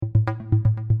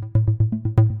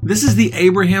This is the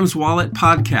Abraham's Wallet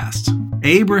podcast.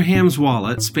 Abraham's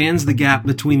Wallet spans the gap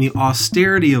between the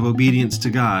austerity of obedience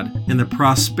to God and the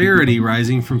prosperity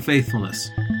rising from faithfulness.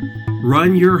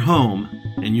 Run your home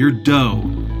and your dough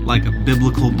like a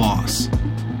biblical boss.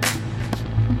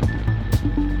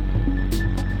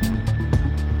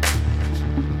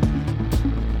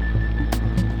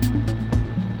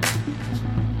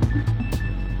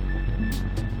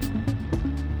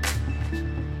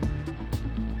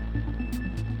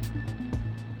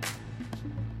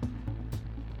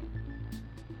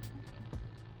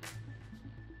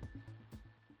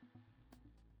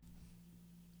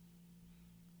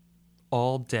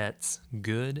 All debts,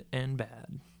 good and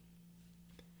bad.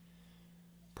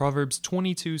 Proverbs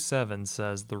 22:7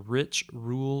 says, "The rich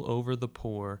rule over the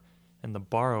poor, and the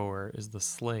borrower is the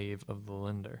slave of the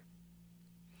lender."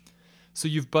 So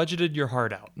you've budgeted your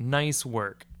heart out. Nice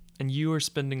work. And you are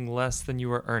spending less than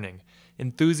you are earning.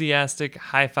 Enthusiastic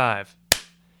high five.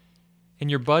 And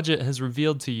your budget has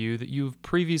revealed to you that you've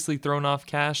previously thrown off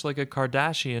cash like a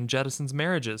Kardashian jettisons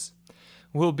marriages.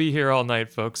 We'll be here all night,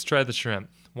 folks. Try the shrimp.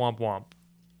 Womp womp.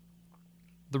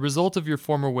 The result of your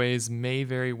former ways may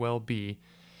very well be,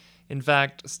 in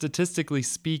fact, statistically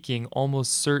speaking,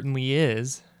 almost certainly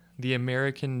is, the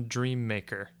American dream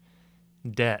maker,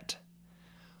 debt.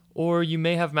 Or you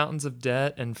may have mountains of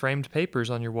debt and framed papers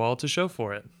on your wall to show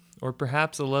for it. Or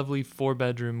perhaps a lovely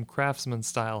 4-bedroom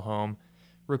craftsman-style home,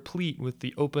 replete with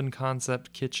the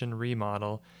open-concept kitchen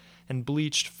remodel and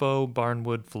bleached faux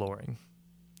barnwood flooring.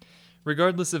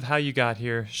 Regardless of how you got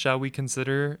here, shall we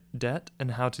consider debt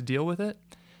and how to deal with it?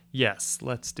 Yes,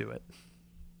 let's do it.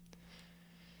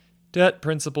 Debt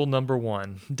principle number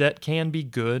 1. Debt can be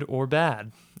good or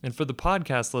bad. And for the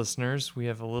podcast listeners, we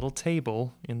have a little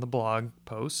table in the blog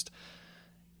post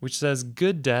which says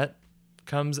good debt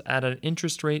comes at an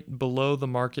interest rate below the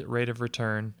market rate of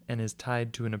return and is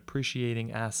tied to an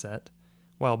appreciating asset,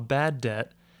 while bad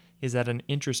debt is at an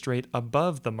interest rate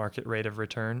above the market rate of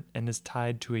return and is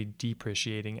tied to a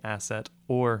depreciating asset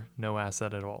or no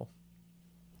asset at all.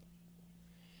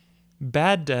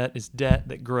 Bad debt is debt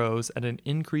that grows at an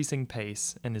increasing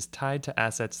pace and is tied to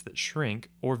assets that shrink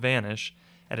or vanish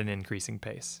at an increasing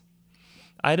pace.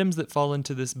 Items that fall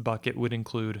into this bucket would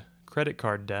include credit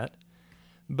card debt.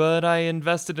 But I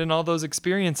invested in all those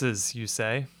experiences, you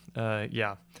say.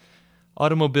 Yeah.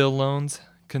 Automobile loans,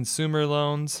 consumer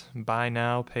loans, buy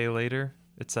now, pay later,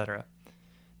 etc.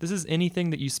 This is anything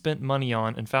that you spent money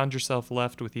on and found yourself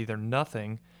left with either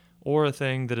nothing or a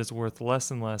thing that is worth less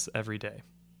and less every day.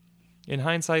 In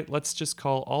hindsight, let's just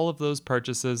call all of those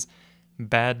purchases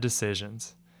bad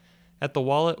decisions. At the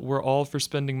Wallet, we're all for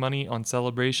spending money on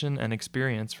celebration and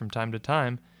experience from time to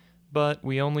time, but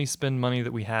we only spend money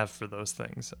that we have for those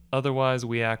things. Otherwise,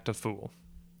 we act a fool.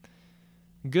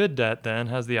 Good debt, then,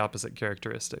 has the opposite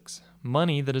characteristics.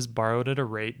 Money that is borrowed at a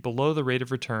rate below the rate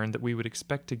of return that we would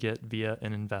expect to get via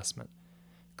an investment.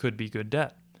 Could be good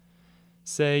debt.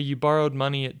 Say you borrowed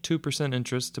money at 2%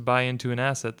 interest to buy into an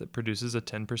asset that produces a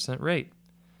 10% rate.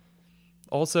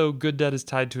 Also, good debt is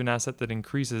tied to an asset that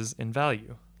increases in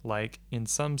value, like, in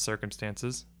some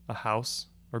circumstances, a house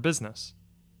or business.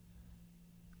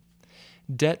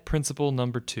 Debt principle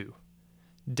number 2.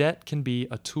 Debt can be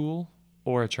a tool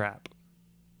or a trap.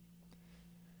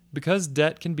 Because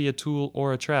debt can be a tool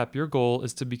or a trap, your goal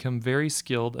is to become very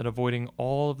skilled at avoiding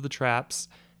all of the traps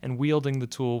and wielding the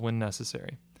tool when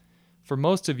necessary. For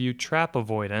most of you, trap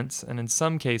avoidance, and in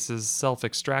some cases,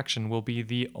 self-extraction, will be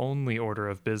the only order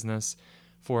of business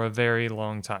for a very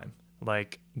long time,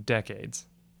 like decades.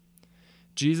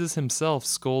 Jesus himself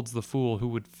scolds the fool who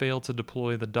would fail to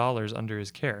deploy the dollars under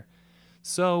his care.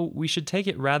 So we should take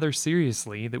it rather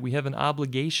seriously that we have an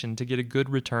obligation to get a good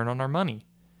return on our money.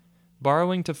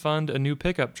 Borrowing to fund a new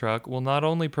pickup truck will not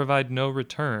only provide no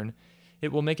return,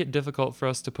 it will make it difficult for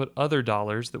us to put other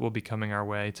dollars that will be coming our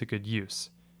way to good use.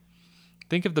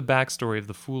 Think of the backstory of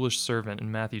the foolish servant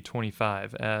in Matthew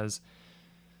 25 as,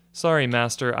 "Sorry,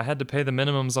 master, I had to pay the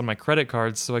minimums on my credit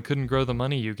cards so I couldn't grow the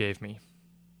money you gave me."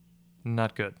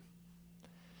 Not good.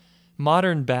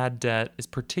 Modern bad debt is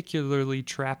particularly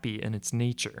trappy in its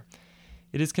nature.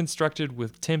 It is constructed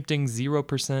with tempting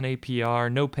 0% APR,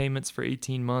 no payments for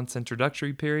 18 months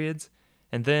introductory periods,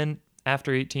 and then,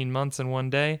 after 18 months and 1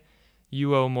 day,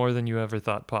 you owe more than you ever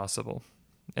thought possible.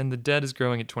 And the debt is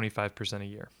growing at 25% a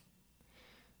year.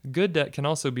 Good debt can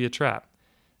also be a trap.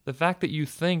 The fact that you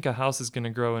think a house is going to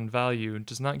grow in value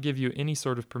does not give you any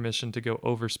sort of permission to go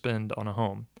overspend on a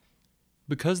home.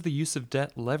 Because the use of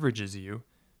debt leverages you,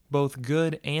 both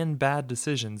good and bad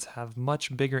decisions have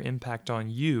much bigger impact on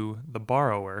you, the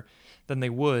borrower, than they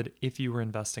would if you were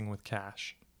investing with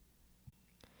cash.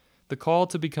 The call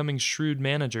to becoming shrewd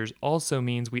managers also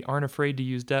means we aren't afraid to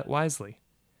use debt wisely.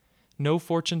 No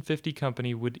Fortune 50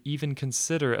 company would even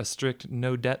consider a strict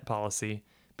no-debt policy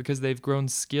because they've grown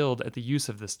skilled at the use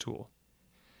of this tool.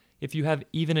 If you have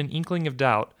even an inkling of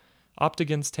doubt, opt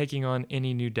against taking on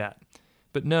any new debt,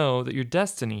 but know that your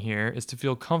destiny here is to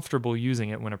feel comfortable using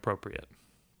it when appropriate.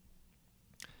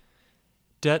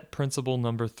 Debt principle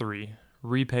number 3,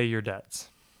 repay your debts.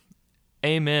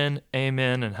 Amen,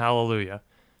 amen, and hallelujah.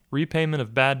 Repayment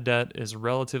of bad debt is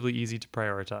relatively easy to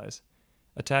prioritize.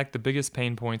 Attack the biggest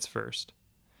pain points first.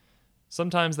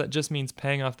 Sometimes that just means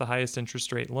paying off the highest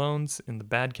interest rate loans in the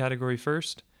bad category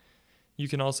first. You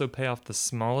can also pay off the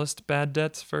smallest bad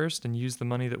debts first and use the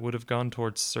money that would have gone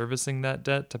towards servicing that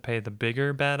debt to pay the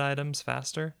bigger bad items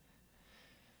faster.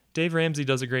 Dave Ramsey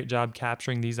does a great job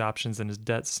capturing these options in his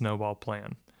debt snowball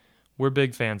plan. We're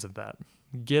big fans of that.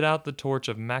 Get out the torch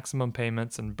of maximum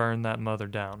payments and burn that mother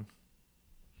down.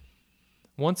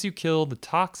 Once you kill the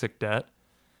toxic debt,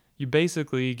 you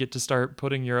basically get to start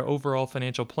putting your overall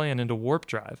financial plan into warp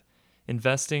drive,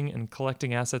 investing and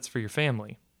collecting assets for your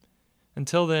family.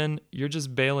 Until then, you're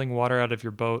just bailing water out of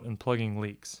your boat and plugging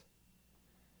leaks.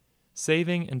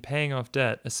 Saving and paying off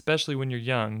debt, especially when you're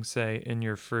young, say in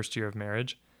your first year of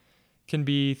marriage, can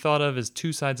be thought of as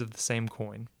two sides of the same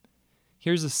coin.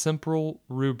 Here's a simple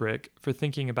rubric for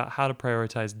thinking about how to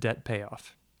prioritize debt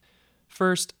payoff.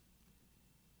 First,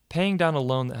 paying down a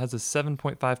loan that has a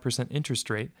 7.5% interest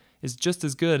rate is just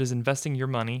as good as investing your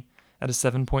money at a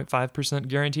 7.5%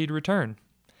 guaranteed return.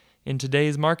 In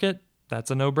today's market,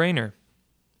 that's a no-brainer.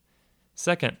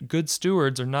 Second, good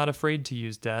stewards are not afraid to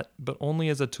use debt, but only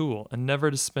as a tool and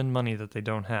never to spend money that they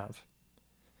don't have.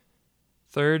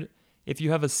 Third, if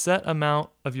you have a set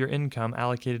amount of your income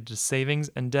allocated to savings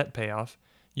and debt payoff,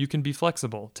 you can be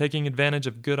flexible, taking advantage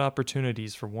of good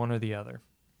opportunities for one or the other.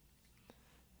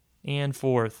 And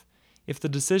fourth, if the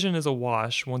decision is a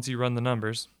wash once you run the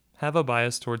numbers, have a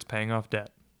bias towards paying off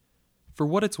debt. For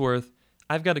what it's worth,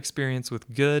 I've got experience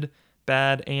with good,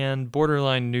 bad, and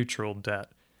borderline neutral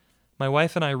debt. My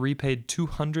wife and I repaid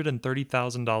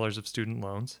 $230,000 of student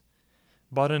loans,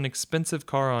 bought an expensive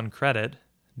car on credit,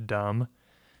 dumb,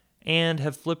 and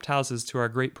have flipped houses to our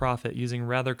great profit using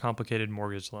rather complicated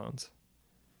mortgage loans.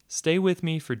 Stay with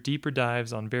me for deeper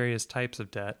dives on various types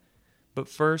of debt, but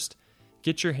first,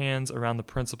 get your hands around the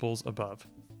principles above.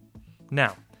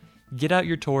 Now, get out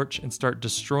your torch and start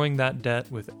destroying that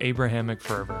debt with Abrahamic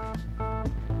fervor.